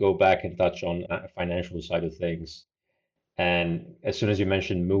 if you go back and touch on financial side of things, and as soon as you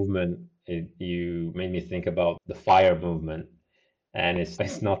mentioned movement, you made me think about the FIRE movement. And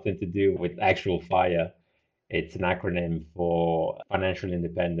it's nothing to do with actual fire. It's an acronym for Financial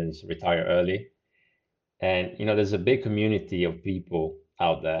Independence, Retire Early. And, there's a big community of people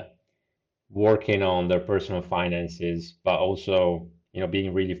out there working on their personal finances, but also,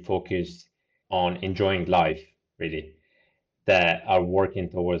 being really focused on enjoying life, really, that are working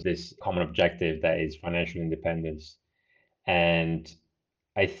towards this common objective that is financial independence. And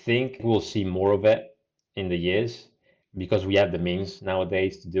I think we'll see more of it in the years because we have the means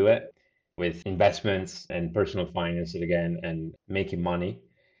nowadays to do it with investments and personal finance again and making money.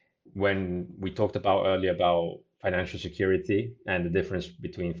 When we talked about earlier about financial security and the difference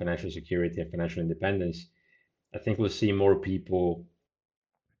between financial security and financial independence, I think we'll see more people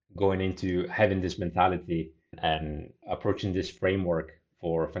going into having this mentality and approaching this framework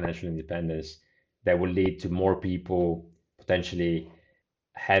for financial independence that will lead to more people potentially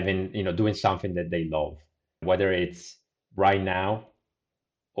having, doing something that they love, whether it's right now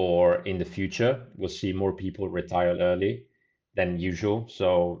or in the future. We'll see more people retire early than usual.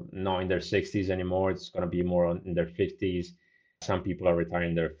 So not in their 60s anymore. It's going to be more in their 50s. Some people are retiring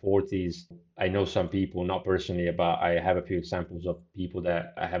in their 40s. I know some people, not personally, but I have a few examples of people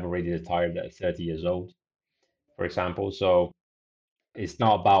that I have already retired at 30 years old, for example. So it's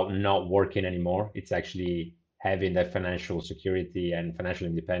not about not working anymore. It's actually having that financial security and financial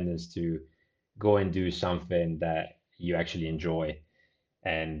independence to go and do something that you actually enjoy.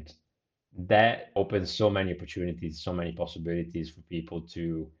 And that opens so many opportunities, so many possibilities for people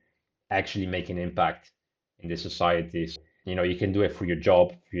to actually make an impact in the society. You can do it through your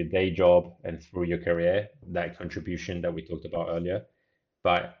job, through your day job, and through your career, that contribution that we talked about earlier.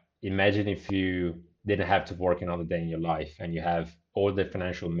 But imagine if you didn't have to work another day in your life and you have all the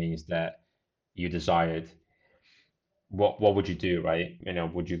financial means that you desired. what would you do, right?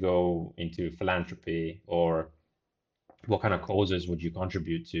 Would you go into philanthropy, or what kind of causes would you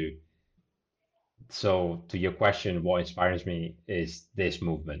contribute to? So to your question, what inspires me is this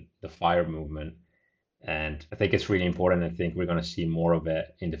movement, the FIRE movement. And I think it's really important. I think we're going to see more of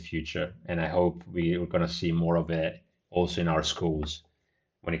it in the future. And I hope we're going to see more of it also in our schools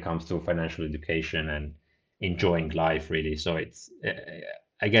when it comes to financial education and enjoying life, really. So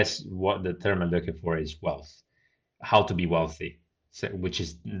I guess what the term I'm looking for is wealth, how to be wealthy, so, which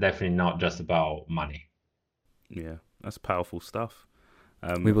is definitely not just about money. Yeah, that's powerful stuff.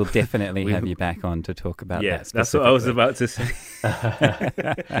 We will definitely we- have you back on to talk about yeah, that that's what I was specifically. about to say.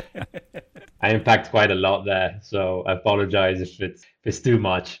 I impact quite a lot there, so I apologize if it's too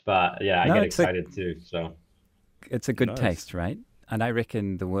much, but yeah, I No, get excited too. So it's a good Nice. taste, right? And I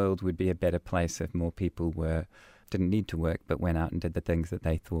reckon the world would be a better place if more people didn't need to work, but went out and did the things that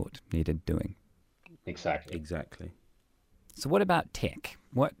they thought needed doing. exactly. Exactly. So what about tech?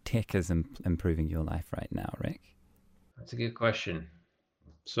 What tech is improving your life right now, Rick? That's a good question.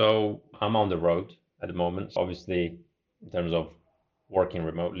 So I'm on the road at the moment. Obviously, in terms of working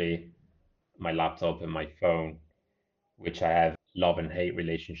remotely, my laptop and my phone, which I have love and hate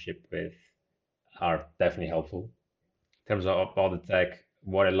relationship with, are definitely helpful. In terms of all the tech,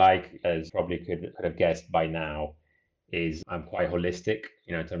 what I like, as probably could have guessed by now, is I'm quite holistic,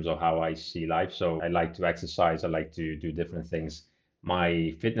 in terms of how I see life. So I like to exercise, I like to do different things.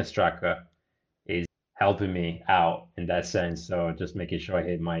 My fitness tracker is helping me out in that sense. So just making sure I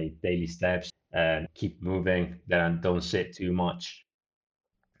hit my daily steps and keep moving, that I don't sit too much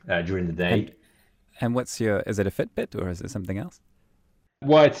during the And day. and is it a Fitbit or is it something else?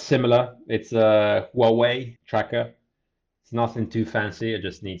 Well, it's similar. It's a Huawei tracker. It's nothing too fancy. I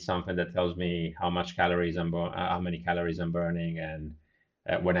just need something that tells me how many calories I'm burning, and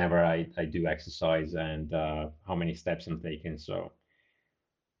whenever I do exercise, and how many steps I'm taking. So,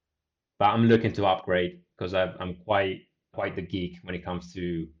 but I'm looking to upgrade because I'm quite the geek when it comes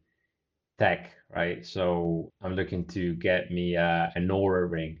to tech, right? So I'm looking to get me an Aura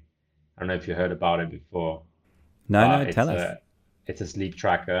ring. I don't know if you heard about it before, No, but tell us. it's a sleep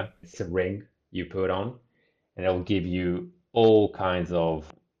tracker. It's a ring you put on, and it'll give you all kinds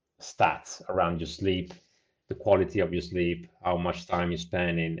of stats around your sleep, the quality of your sleep, how much time you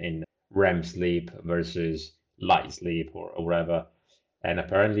spend in REM sleep versus light sleep, or whatever. And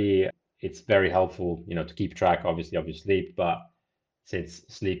apparently, it's very helpful, to keep track, obviously, of your sleep. But since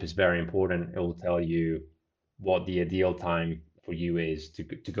sleep is very important, it will tell you what the ideal time for you is to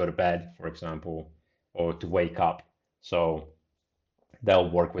go to bed, for example, or to wake up. So they'll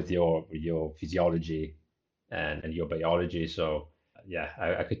work with your physiology and your biology. So yeah,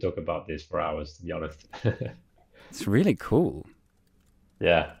 I could talk about this for hours, to be honest. It's really cool.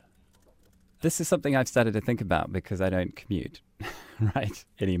 Yeah, This is something I've started to think about because I don't commute, right,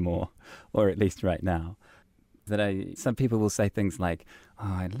 anymore, or at least right now. Some people will say things like, "Oh,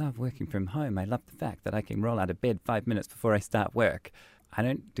 I love working from home. I love the fact that I can roll out of bed 5 minutes before I start work." I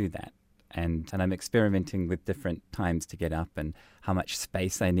don't do that. And I'm experimenting with different times to get up and how much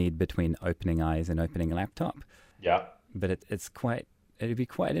space I need between opening eyes and opening a laptop. yeah, But it'd be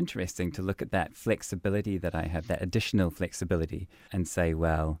quite interesting to look at that flexibility that I have, that additional flexibility, and say,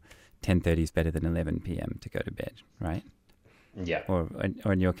 well, 10:30 is better than 11 p.m. to go to bed, right? yeah. Or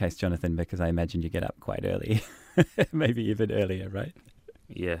in your case, Jonathan, because I imagine you get up quite early, maybe even earlier, right?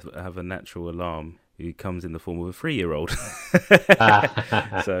 Yeah, I have a natural alarm who comes in the form of a 3-year-old.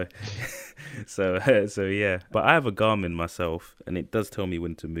 So, so yeah. But I have a Garmin myself, and it does tell me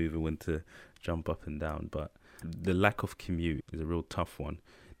when to move and when to jump up and down. But the lack of commute is a real tough one.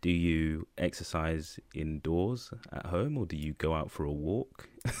 Do you exercise indoors at home, or do you go out for a walk?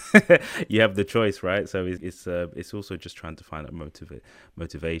 You have the choice, right? So it's also just trying to find that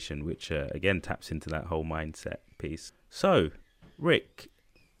motivation, which again taps into that whole mindset piece. So, Rick,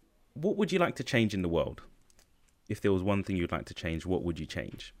 what would you like to change in the world? If there was one thing you'd like to change, what would you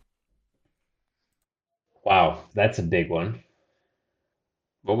change? Wow, that's a big one.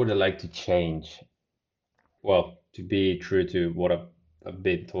 What would I like to change? Well, to be true to what I've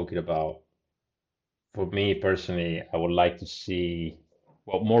been talking about, for me personally, I would like to see,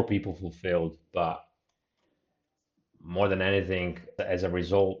 well, more people fulfilled, but more than anything, as a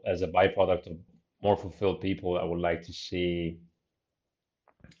result, as a byproduct of more fulfilled people, I would like to see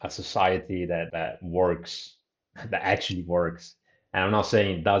a society that works, that actually works. And I'm not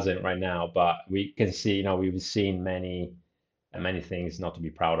saying it doesn't right now, but we can see, we've seen many things not to be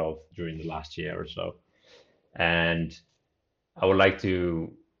proud of during the last year or so. And I would like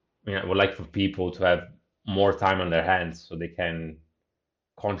to, I would like for people to have more time on their hands so they can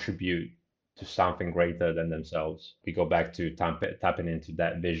contribute to something greater than themselves. We go back to tapping into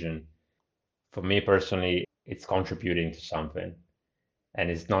that vision. For me personally, it's contributing to something, and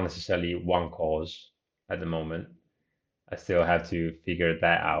it's not necessarily one cause at the moment. I still have to figure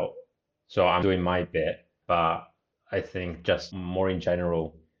that out. So I'm doing my bit, but I think just more in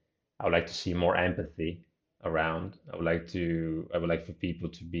general, I would like to see more empathy around. I would like for people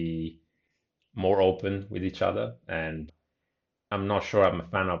to be more open with each other. And I'm not sure I'm a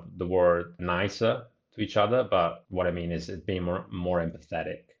fan of the word nicer to each other, but what I mean is it being more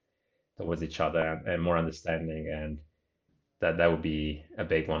empathetic towards each other and more understanding, and that would be a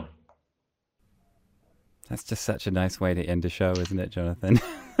big one. That's just such a nice way to end a show, isn't it, Jonathan?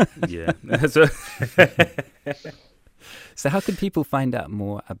 Yeah. So, So how can people find out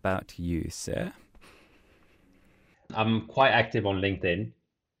more about you, sir? I'm quite active on LinkedIn, And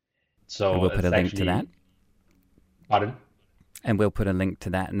so we'll put a it's link to that. actually, pardon? And we'll put a link to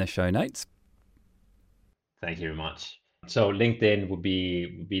that in the show notes. Thank you very much. So LinkedIn would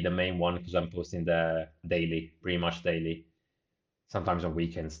be the main one because I'm posting there daily, pretty much daily, sometimes on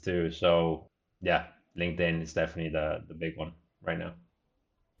weekends too. So yeah, LinkedIn is definitely the big one right now.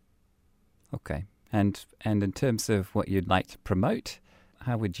 Okay. And in terms of what you'd like to promote,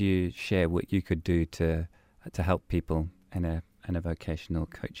 how would you share what you could do to help people in a vocational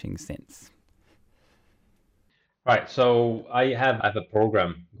coaching sense? Right. So I have a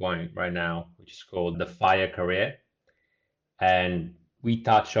program going right now, which is called the Fire Career, and we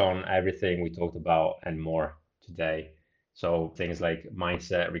touch on everything we talked about and more today. So things like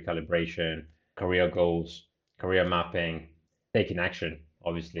mindset, recalibration, career goals, career mapping, taking action,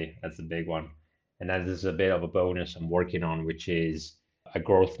 obviously, that's the big one. And then there's a bit of a bonus I'm working on, which is a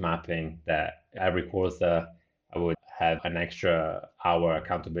growth mapping that every quarter I would have an extra hour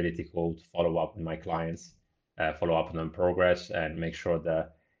accountability call to follow up with my clients, follow up on their progress and make sure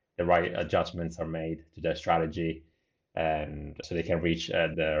that the right adjustments are made to their strategy and so they can reach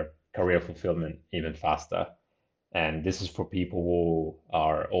their career fulfillment even faster. And this is for people who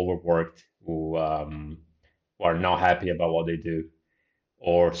are overworked, who are not happy about what they do,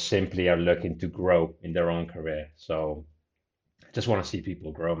 or simply are looking to grow in their own career. So I just want to see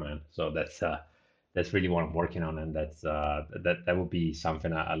people grow, man. So that's really what I'm working on, and that would be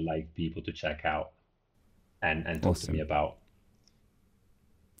something I'd like people to check out and talk to me Awesome. about.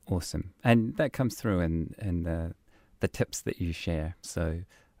 Awesome. And that comes through in the tips that you share. So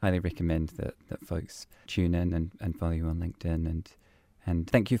highly recommend that folks tune in and follow you on LinkedIn and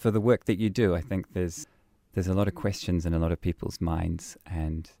thank you for the work that you do. I think there's a lot of questions in a lot of people's minds,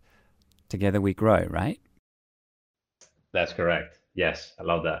 and together we grow, right? That's correct. Yes, I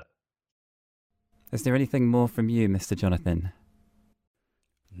love that. Is there anything more from you, Mr. Jonathan?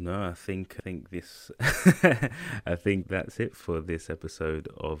 no, I think this, I think that's it for this episode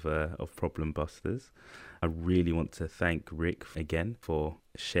of Problem Busters. I really want to thank Rick again for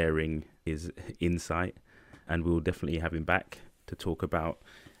sharing his insight, and we'll definitely have him back to talk about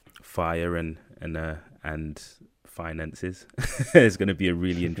fire and finances. It's going to be a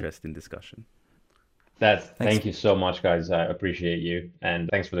really interesting discussion. Thank Thanks. you so much, guys. I appreciate you. And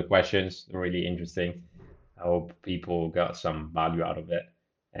thanks for the questions. They're really interesting. I hope people got some value out of it.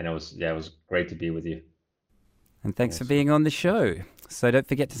 And it was great to be with you. And thanks for Awesome. being on the show. So don't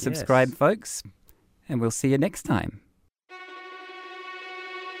forget to subscribe, Yes. folks, and we'll see you next time.